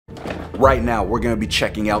Right now, we're gonna be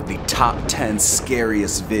checking out the top 10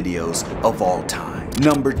 scariest videos of all time.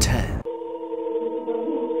 Number 10.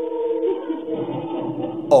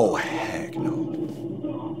 Oh, heck no.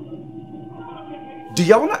 Do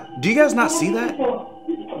you guys not see that?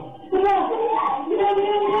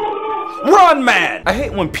 Run, man! I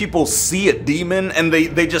hate when people see a demon and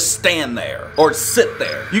they just stand there or sit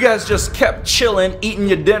there. You guys just kept chilling, eating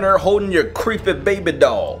your dinner, holding your creepy baby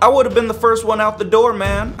doll. I would have been the first one out the door,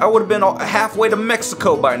 man. I would have been halfway to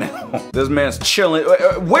Mexico by now. This man's chilling.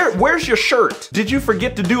 Where's your shirt? Did you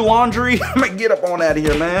forget to do laundry? Get up on out of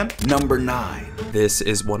here, man. Number 9. This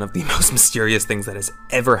is one of the most mysterious things that has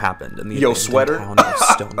ever happened in the sweater? town of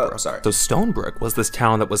Stonebrook. Sorry. So Stonebrook was this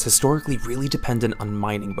town that was historically really dependent on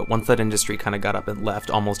mining, but once that industry kind of got up and left,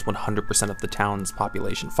 almost 100% of the town's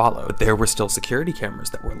population followed. But there were still security cameras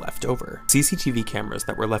that were left over. CCTV cameras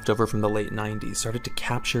that were left over from the late 90s started to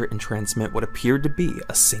capture and transmit what appeared to be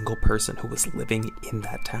a single person who was living in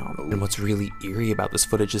that town. And what's really eerie about this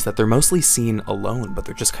footage is that they're mostly seen alone, but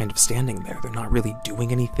they're just kind of standing there. They're not really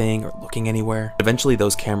doing anything or looking anywhere. Eventually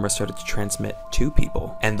those cameras started to transmit to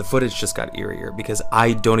people, and the footage just got eerier because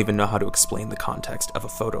I don't even know how to explain the context of a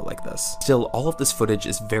photo like this. Still, all of this footage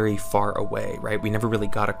is very far away, right? We never really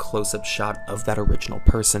got a close-up shot of that original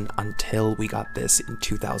person until we got this in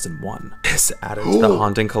 2001. This added to the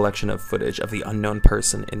haunting collection of footage of the unknown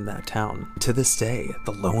person in that town. To this day,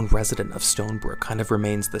 the lone resident of Stonebrook kind of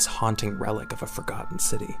remains this haunting relic of a forgotten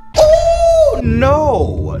city. Oh,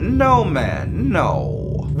 no, man,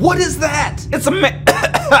 no. What is that? It's a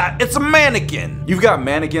it's a mannequin. You've got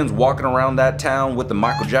mannequins walking around that town with the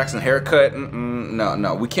Michael Jackson haircut.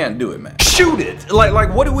 No, we can't do it, man. Shoot it.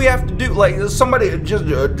 Like, what do we have to do? Like, somebody just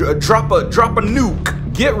drop a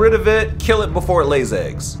nuke. Get rid of it, kill it before it lays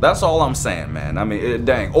eggs. That's all I'm saying, man. I mean,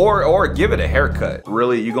 dang. Or give it a haircut.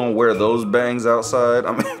 Really, you gonna wear those bangs outside?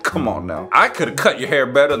 I mean, come on now. I could have cut your hair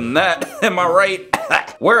better than that. Am I right?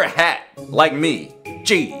 Wear a hat, like me.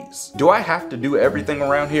 Jeez. Do I have to do everything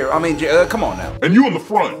around here? I mean, come on now. And you in the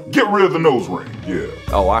front, get rid of the nose ring, yeah.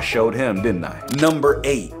 Oh, I showed him, didn't I? Number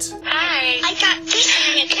 8. Hi. I got this.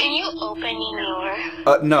 Can you open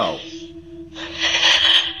your... No.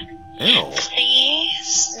 Ew.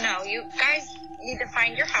 Please? No, you guys need to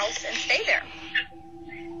find your house and stay there.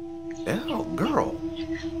 Ew, girl.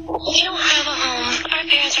 We don't have a home. Our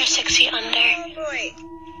parents are 6 feet under. Oh, boy.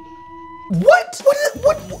 What?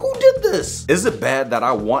 Who did this? Is it bad that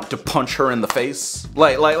I want to punch her in the face?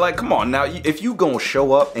 Like, come on now. If you gonna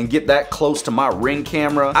show up and get that close to my Ring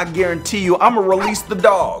camera, I guarantee you I'm gonna release the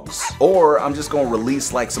dogs. Or I'm just gonna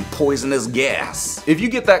release like some poisonous gas. If you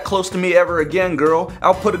get that close to me ever again, girl,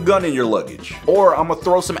 I'll put a gun in your luggage. Or I'm gonna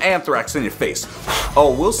throw some anthrax in your face.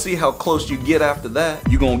 Oh, we'll see how close you get after that.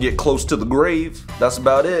 You gonna get close to the grave. That's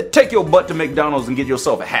about it. Take your butt to McDonald's and get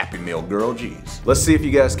yourself a Happy Meal, girl. Jeez. Let's see if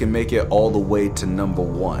you guys can make it all the way to number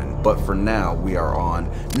 1. But for now, we are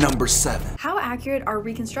on number 7. How accurate are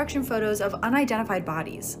reconstruction photos of unidentified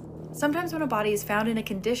bodies? Sometimes when a body is found in a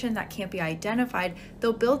condition that can't be identified,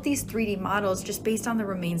 they'll build these 3D models just based on the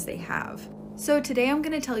remains they have. So today I'm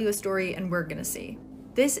going to tell you a story and we're going to see.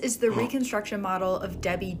 This is the reconstruction model of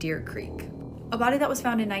Debbie Deer Creek, a body that was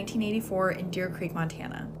found in 1984 in Deer Creek,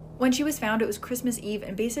 Montana. When she was found, it was Christmas Eve,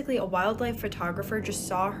 and basically a wildlife photographer just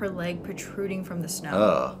saw her leg protruding from the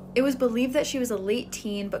snow. It was believed that she was a late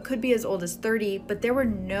teen, but could be as old as 30, but there were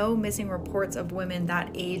no missing reports of women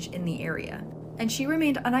that age in the area. And she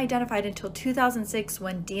remained unidentified until 2006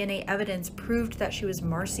 when DNA evidence proved that she was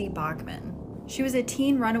Marcy Bachman. She was a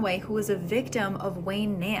teen runaway who was a victim of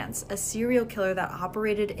Wayne Nance, a serial killer that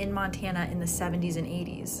operated in Montana in the 70s and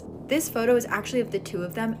 80s. This photo is actually of the two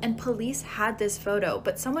of them, and police had this photo,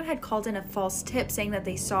 but someone had called in a false tip saying that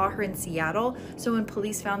they saw her in Seattle, so when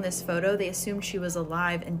police found this photo, they assumed she was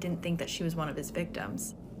alive and didn't think that she was one of his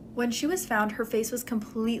victims. When she was found, her face was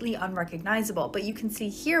completely unrecognizable, but you can see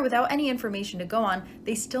here, without any information to go on,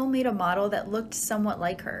 they still made a model that looked somewhat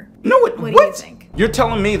like her. No, what do you think? You're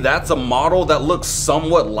telling me that's a model that looks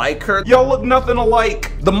somewhat like her? Y'all look nothing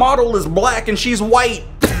alike. The model is black and she's white.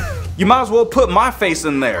 You might as well put my face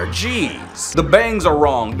in there. Jeez. The bangs are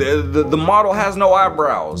wrong. The model has no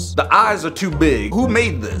eyebrows. The eyes are too big. Who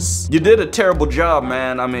made this? You did a terrible job,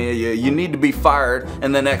 man. I mean, you need to be fired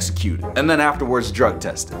and then executed. And then afterwards drug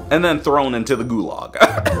tested. And then thrown into the gulag.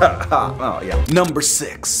 Oh, yeah. Number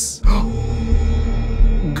 6.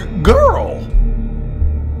 Girl.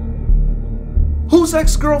 Whose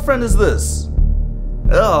ex-girlfriend is this?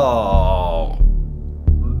 Oh.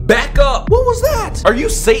 Back up! What was that? Are you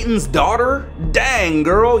Satan's daughter? Dang,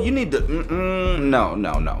 girl, you need to. No,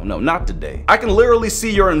 not today. I can literally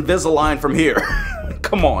see your Invisalign from here.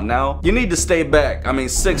 Come on now. You need to stay back. I mean,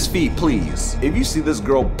 6 feet, please. If you see this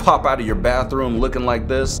girl pop out of your bathroom looking like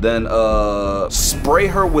this, then spray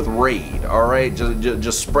her with Raid, all right?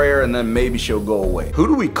 Just spray her and then maybe she'll go away. Who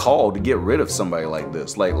do we call to get rid of somebody like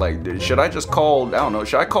this? Like, should I just call, I don't know,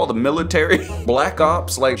 should I call the military? Black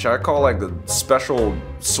Ops? Like, should I call like the special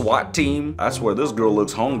SWAT team? I swear this girl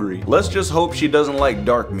looks hungry. Let's just hope she doesn't like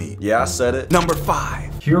dark meat. Yeah, I said it. Number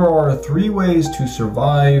 5. Here are 3 ways to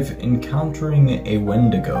survive encountering a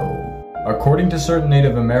Wendigo. According to certain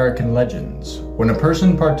Native American legends, when a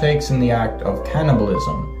person partakes in the act of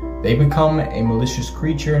cannibalism, they become a malicious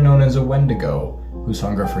creature known as a Wendigo, whose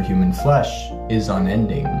hunger for human flesh is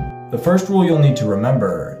unending. The first rule you'll need to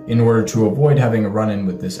remember, in order to avoid having a run-in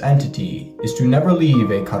with this entity, is to never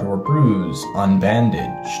leave a cut or bruise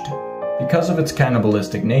unbandaged. Because of its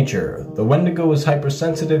cannibalistic nature, the Wendigo is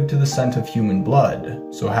hypersensitive to the scent of human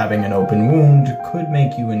blood, so having an open wound could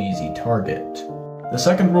make you an easy target. The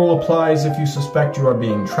second rule applies if you suspect you are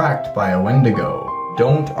being tracked by a Wendigo.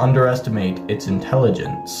 Don't underestimate its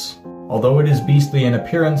intelligence. Although it is beastly in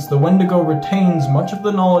appearance, the Wendigo retains much of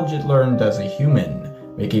the knowledge it learned as a human,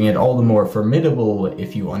 making it all the more formidable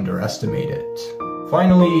if you underestimate it.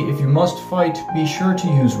 Finally, if you must fight, be sure to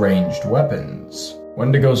use ranged weapons.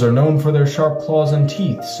 Wendigos are known for their sharp claws and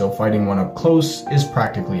teeth, so fighting one up close is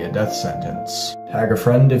practically a death sentence. Tag a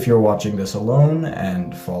friend if you're watching this alone,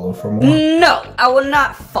 and follow for more. No, I will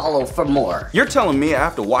not follow for more. You're telling me I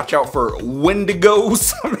have to watch out for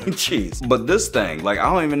Wendigos? I mean, jeez. But this thing, like,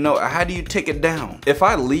 I don't even know, how do you take it down? If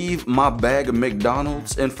I leave my bag of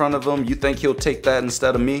McDonald's in front of him, you think he'll take that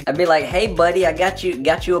instead of me? I'd be like, hey buddy, I got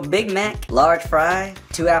you a Big Mac, large fry,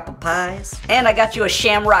 2 apple pies, and I got you a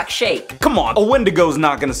Shamrock Shake. Come on, a Wendigo's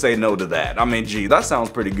not gonna say no to that. I mean, gee, that sounds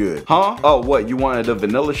pretty good. Huh? Oh, what, you wanted a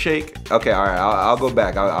vanilla shake? Okay, all right, I'll go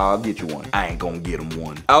back. I'll get you one. I ain't gonna get him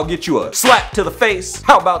one. I'll get you a slap to the face.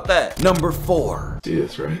 How about that? Number 4. See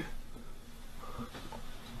this, right?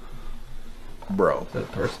 Bro. Is that a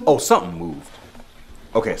person? Oh, something moved.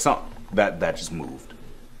 Okay, that just moved.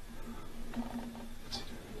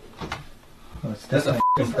 That's a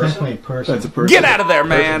definitely person. That's a person. Get out of there,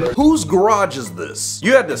 man! Whose garage is this?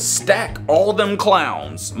 You had to stack all them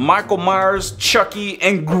clowns. Michael Myers, Chucky,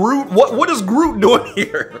 and Groot. What is Groot doing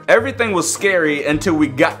here? Everything was scary until we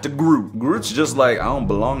got to Groot. Groot's just like, I don't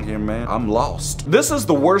belong here, man. I'm lost. This is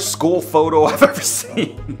the worst school photo I've ever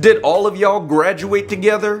seen. Did all of y'all graduate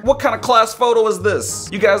together? What kind of class photo is this?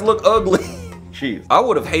 You guys look ugly. Jeez. I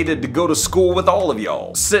would have hated to go to school with all of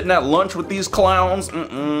y'all. Sitting at lunch with these clowns?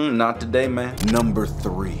 Not today, man. Number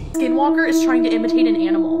 3. Skinwalker is trying to imitate an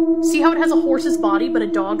animal. See how it has a horse's body but a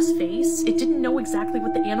dog's face? It didn't know exactly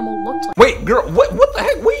what the animal looked like. Wait, girl, what the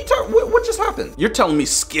heck? What are you talking? What just happened? You're telling me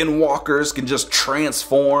skinwalkers can just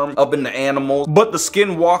transform up into animals, but the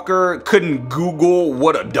skinwalker couldn't Google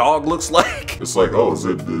what a dog looks like? It's like, oh, is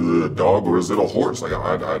it a dog or is it a horse? Like,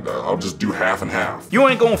 I'll just do half and half. You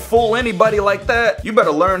ain't gonna fool anybody like that. You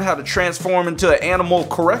better learn how to transform into an animal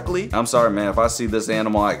correctly. I'm sorry, man. If I see this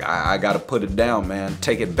animal, I gotta put it down, man.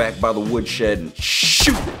 Take it back by the woodshed and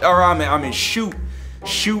shoot. Or I mean, shoot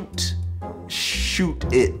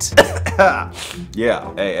it.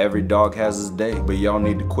 Yeah, hey, every dog has his day, but y'all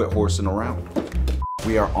need to quit horsing around.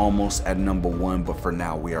 We are almost at number 1, but for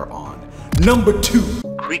now we are on number 2.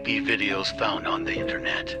 Creepy videos found on the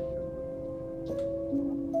internet.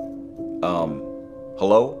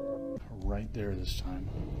 Hello? Right there this time.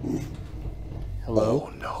 Hello?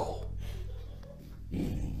 Oh no.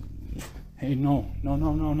 Hey, no. Don't.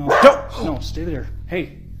 No, stay there.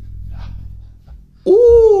 Hey.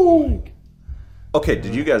 Ooh. Okay,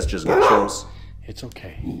 did you guys just get chills? It's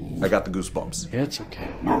okay. I got the goosebumps. It's okay.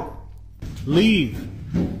 Leave.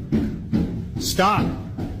 Stop.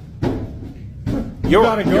 You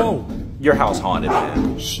gotta go. Your house haunted,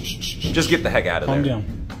 man. Just get the heck out of there. Calm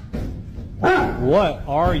down. What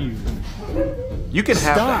are you? You can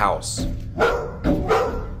have the house.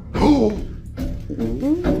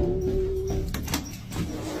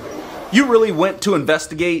 You really went to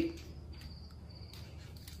investigate?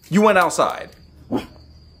 You went outside.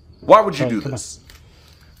 Why would you do this?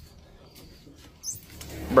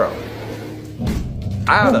 Bro.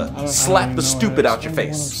 I oughta slap the stupid out your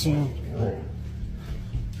face.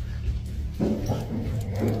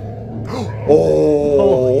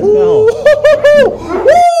 Oh,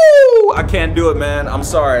 I can't do it, man. I'm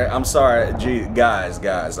sorry. Gee, guys.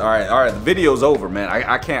 All right. The video's over, man.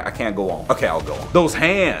 I can't go on. Okay, I'll go on. Those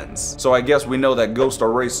hands. So I guess we know that ghosts are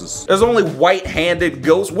racist. There's only white-handed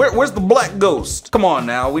ghosts. Where's the black ghost? Come on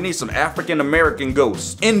now. We need some African-American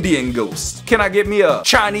ghosts. Indian ghosts. Can I get me a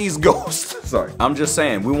Chinese ghost? Sorry. I'm just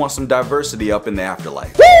saying, we want some diversity up in the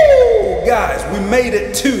afterlife. Woo! Woo! Guys, we made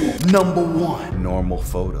it to number 1. Normal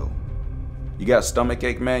photo. You got a stomach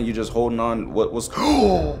ache, man? You just holding on? What was?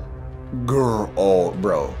 Girl, oh,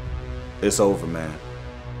 bro, it's over, man.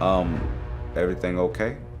 Everything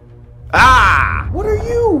okay? Ah! What are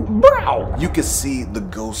you, bro? You can see the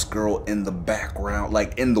ghost girl in the background,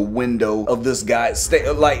 like in the window of this guy.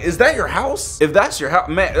 Like, is that your house? If that's your house,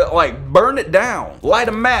 man, like, burn it down. Light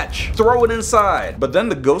a match. Throw it inside. But then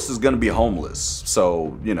the ghost is gonna be homeless.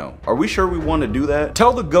 So, you know, are we sure we want to do that?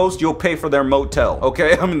 Tell the ghost you'll pay for their motel,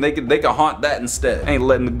 okay? I mean, they can haunt that instead. Ain't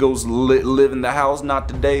letting the ghost live in the house, not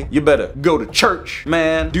today. You better go to church,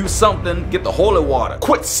 man. Do something. Get the holy water.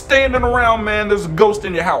 Quit standing around, man. There's a ghost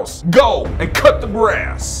in your house. Go and cut the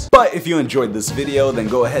grass. But if you enjoyed this video, then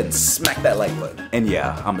go ahead and smack that like button. And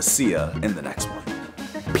yeah, I'ma see ya in the next one.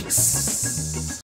 Peace.